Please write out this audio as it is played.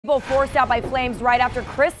People forced out by flames right after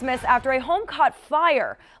Christmas after a home caught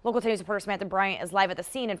fire. Local 10 News reporter Samantha Bryant is live at the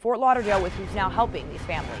scene in Fort Lauderdale with who's now helping these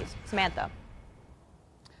families. Samantha.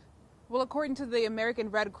 Well, according to the American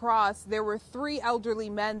Red Cross, there were 3 elderly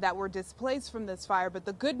men that were displaced from this fire, but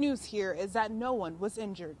the good news here is that no one was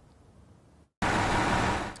injured.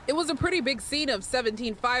 It was a pretty big scene of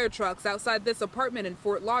 17 fire trucks outside this apartment in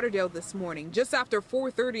Fort Lauderdale this morning. Just after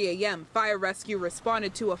 4:30 a.m., fire rescue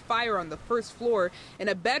responded to a fire on the first floor in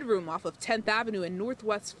a bedroom off of 10th Avenue and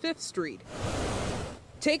Northwest 5th Street.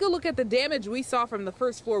 Take a look at the damage we saw from the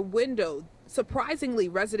first floor window. Surprisingly,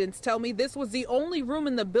 residents tell me this was the only room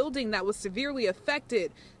in the building that was severely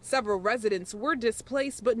affected. Several residents were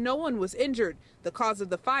displaced, but no one was injured. The cause of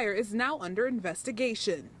the fire is now under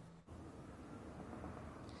investigation.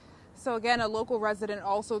 So again, a local resident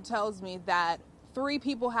also tells me that 3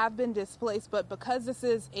 people have been displaced, but because this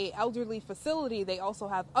is an elderly facility, they also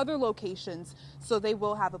have other locations, so they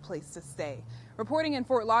will have a place to stay. Reporting in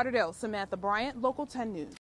Fort Lauderdale, Samantha Bryant, Local 10 News.